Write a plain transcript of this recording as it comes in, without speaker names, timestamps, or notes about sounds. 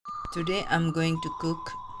Today I'm going to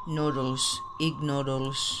cook noodles, egg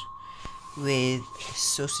noodles with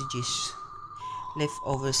sausages,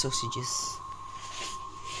 leftover sausages,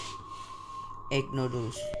 egg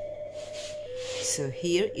noodles. So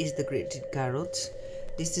here is the grated carrots.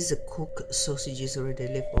 This is a cooked sausages already,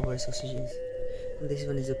 leftover sausages. And this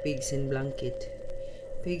one is a pigs in blanket.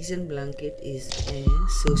 Pigs in blanket is a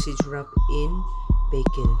sausage wrapped in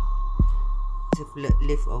bacon. It's a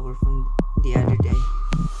leftover from the other day.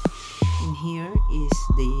 And here is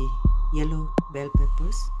the yellow bell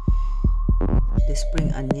peppers, the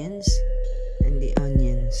spring onions, and the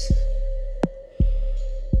onions.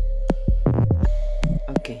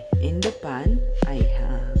 Okay, in the pan I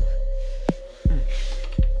have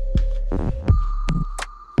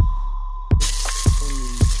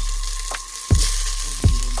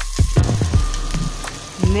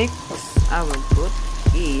next I will put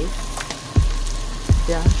is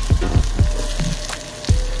the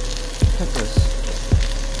peppers.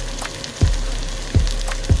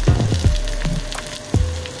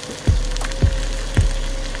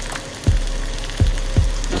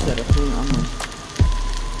 Sarap yung amoy.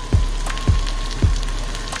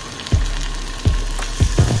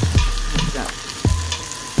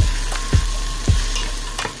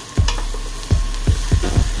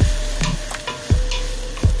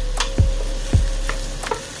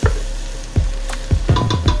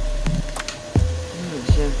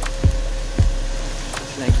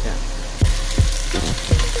 Like that. Like that.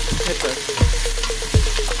 Peppers.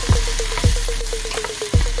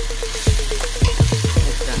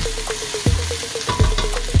 Like that.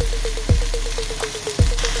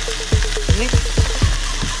 Next,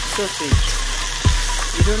 sausage.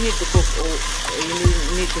 You don't need to cook.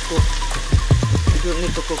 You don't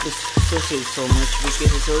need to cook the sausage so much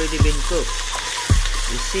because it's already been cooked.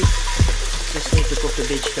 You see, just need to cook the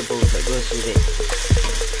vegetables that goes with it.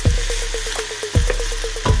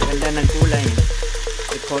 Ganda ng kulay.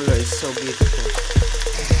 The color is so beautiful.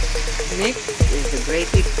 Next is the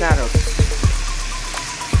grated carrots.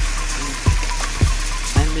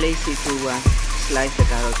 I'm lazy to slice the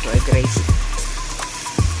carrots, so I grate it.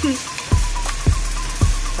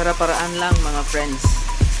 Para-paraan lang mga friends.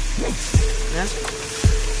 Yeah?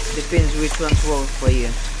 Depends which one's work for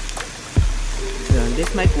you. So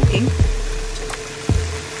this my cooking.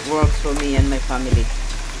 Works for me and my family.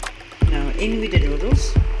 Now in with the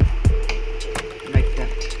noodles. Like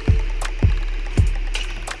that.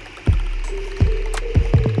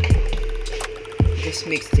 Just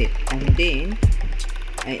mix it, and then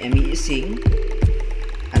I am using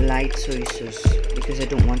a light soy sauce because I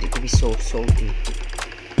don't want it to be so salty.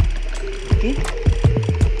 Okay,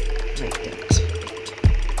 like that.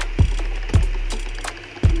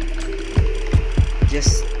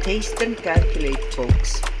 Just taste and calculate,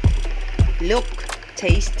 folks. Look,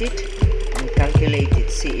 taste it and calculate it,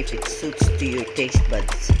 see if it suits to your taste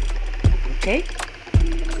buds. Okay,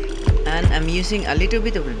 and I'm using a little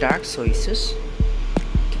bit of dark soy sauce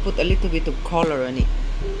to put a little bit of color on it,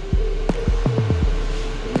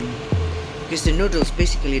 because the noodles,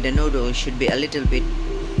 basically the noodles should be a little bit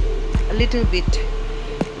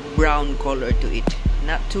brown color to it,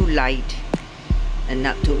 not too light and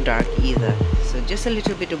not too dark either, so just a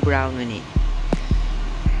little bit of brown on it.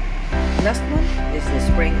 Last one is the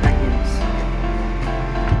spring onions.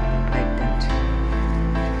 Like that.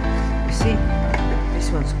 You see,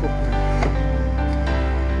 this one's cooked now.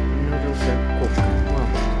 The noodles are cooked. Wow.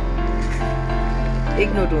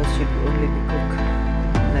 Egg noodles should only be cooked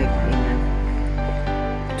like in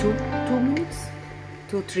 2 minutes,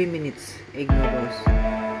 2-3 minutes. Egg noodles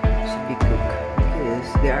should be cooked because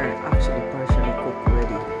they are actually partially cooked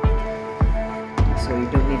already. So you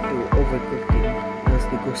don't need to overcook them, else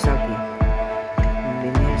they go soggy. And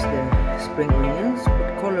then here's the spring onions.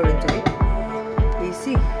 Put color into it. You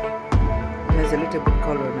see, it has a little bit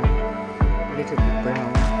color now, a little bit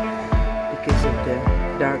brown because of the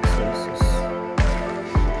dark soy sauce.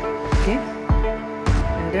 Okay,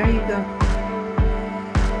 and there you go.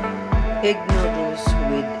 Egg noodles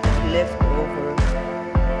with leftover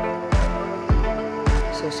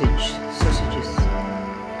sausages.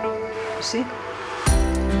 You see?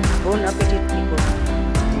 Bon appetit, people.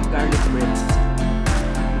 The garlic bread.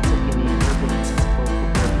 Cooking in noodles for 4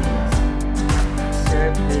 minutes.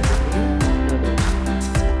 Serve with noodles.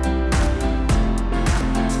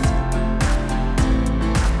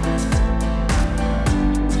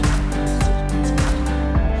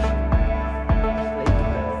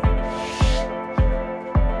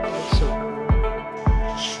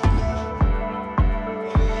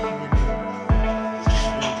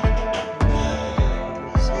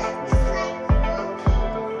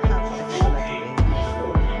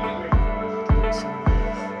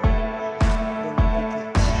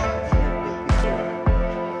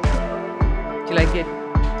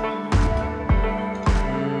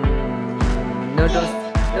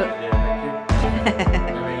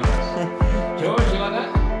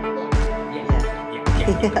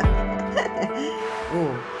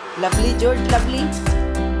 Oh, lovely, George, lovely.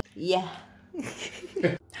 Yeah.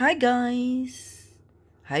 Hi, guys.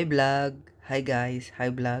 Hi, vlog. Hi, guys.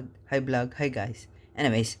 Hi, vlog. Hi, vlog. Hi, guys.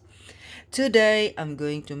 Anyways, today I'm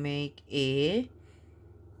going to make a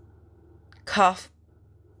cough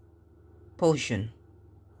potion.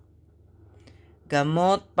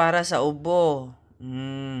 Gamot para sa ubo.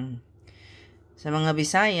 Sa mga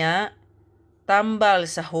Bisaya, tambal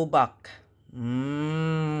sa hubak.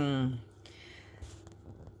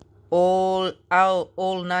 All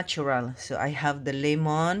natural. So I have the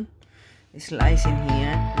lemon slice in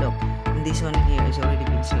here. Look, this one here is already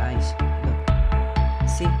been sliced. Look,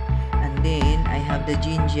 see? And then I have the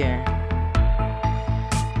ginger,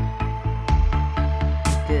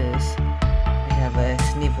 because I have a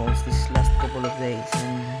sniffles this last couple of days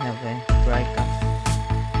and I have a dry cough,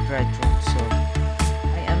 dry throat. So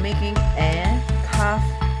I am making a cough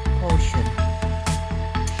potion.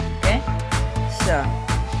 Okay, so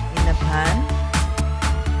in a pan,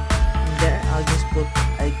 there I'll just put,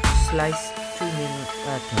 I slice two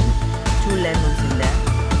lemons in there,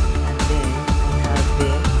 and then I have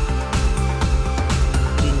the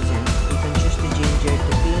ginger. You can choose the ginger,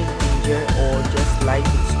 to peel the ginger, or just slice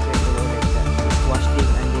it straight away like that. Just wash it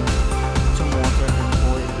and then put some water and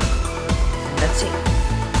boil it, and that's it.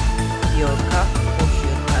 Your cough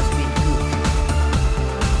potion has been cooked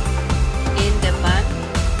in the pan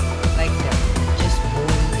like that. Just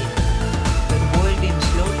boil it. You can boil them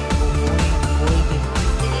slowly or boil them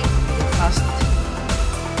quickly with a fast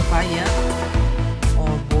fire,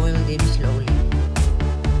 or boil them slowly.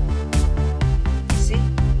 See?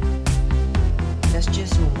 That's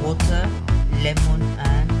just water, lemon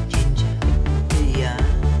and ginger. Yeah.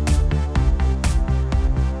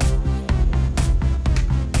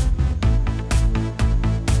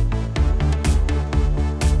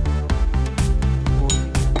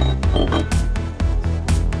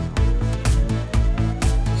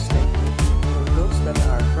 Just like for those that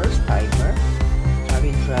are first timer,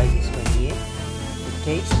 haven't tried this one yet, the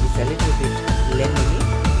taste is a little bit lemony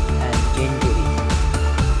and gingery.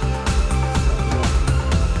 So yeah,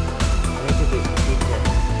 a little bit bitter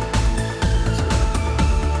as well.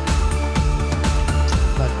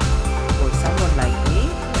 But for someone like me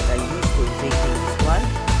that are used to drinking this one,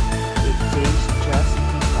 it tastes just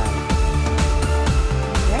fine.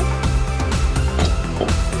 Okay?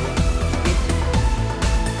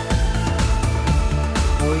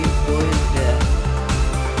 Boil the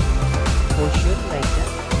potion like that.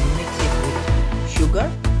 You mix it with sugar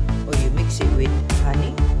or you mix it with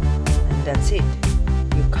honey, and that's it.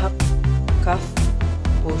 Your cough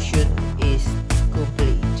potion is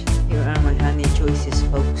complete. Here are my honey choices,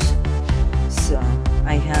 folks. So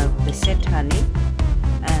I have the set honey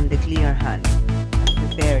and the clear honey. I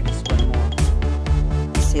prefer this one more,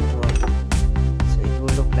 the set one. So it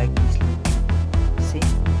will look like this. See?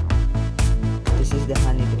 This is the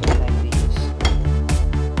honey that I like to use.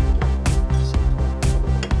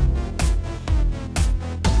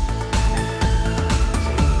 So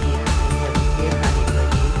in here, I have clear honey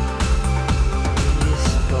ready. You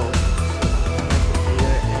just go. So I have the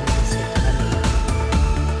clear and the set honey.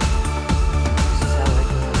 This is how I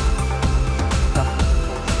do it. Cough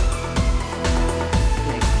potion.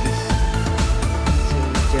 Like this. So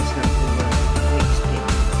you just have to mix it.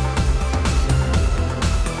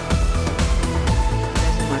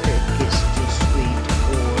 Doesn't matter if it's too sweet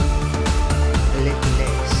or a little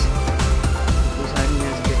less, because honey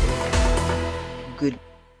has got a good